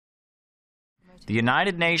The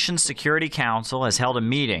United Nations Security Council has held a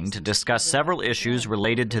meeting to discuss several issues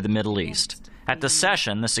related to the Middle East. At the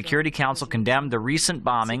session, the Security Council condemned the recent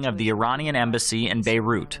bombing of the Iranian embassy in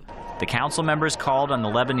Beirut. The council members called on the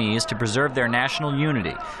Lebanese to preserve their national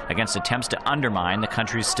unity against attempts to undermine the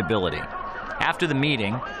country's stability. After the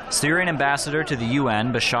meeting, Syrian ambassador to the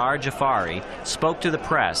UN, Bashar Jafari, spoke to the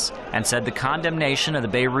press and said the condemnation of the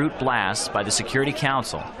Beirut blasts by the Security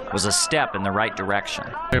Council was a step in the right direction.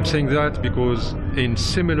 I'm saying that because in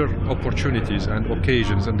similar opportunities and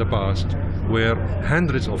occasions in the past, where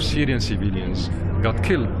hundreds of Syrian civilians got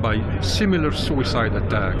killed by similar suicide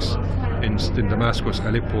attacks in Damascus,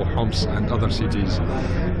 Aleppo, Homs, and other cities,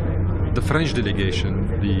 the French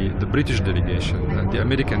delegation, the British delegation, and the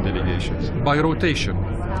American delegations, by rotation,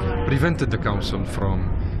 prevented the Council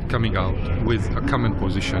from coming out with a common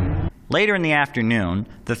position. Later in the afternoon,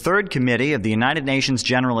 the Third Committee of the United Nations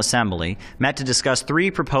General Assembly met to discuss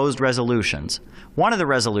 3 proposed resolutions. One of the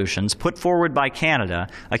resolutions, put forward by Canada,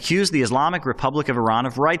 accused the Islamic Republic of Iran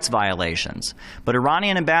of rights violations. But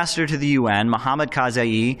Iranian ambassador to the UN, Mohammad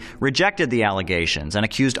Karzai, rejected the allegations and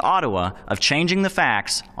accused Ottawa of changing the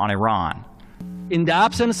facts on Iran. In the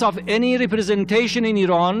absence of any representation in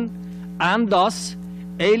Iran, and thus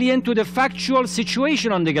alien to the factual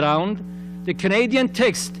situation on the ground, the Canadian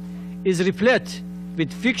text is replete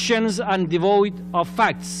with fictions and devoid of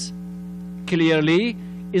facts. Clearly,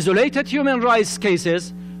 isolated human rights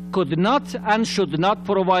cases could not and should not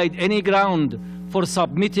provide any ground for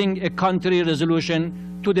submitting a country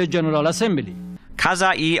resolution to the General Assembly.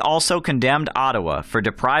 Karzai also condemned Ottawa for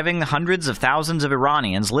depriving the hundreds of thousands of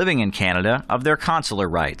Iranians living in Canada of their consular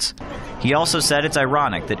rights. He also said it's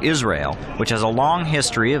ironic that Israel, which has a long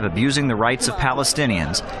history of abusing the rights of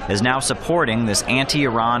Palestinians, is now supporting this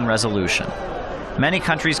anti-Iran resolution. Many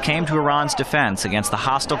countries came to Iran's defense against the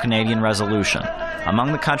hostile Canadian resolution.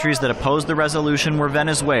 Among the countries that opposed the resolution were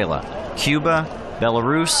Venezuela, Cuba,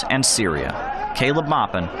 Belarus, and Syria. Caleb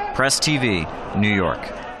Maupin, Press TV, New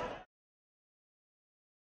York.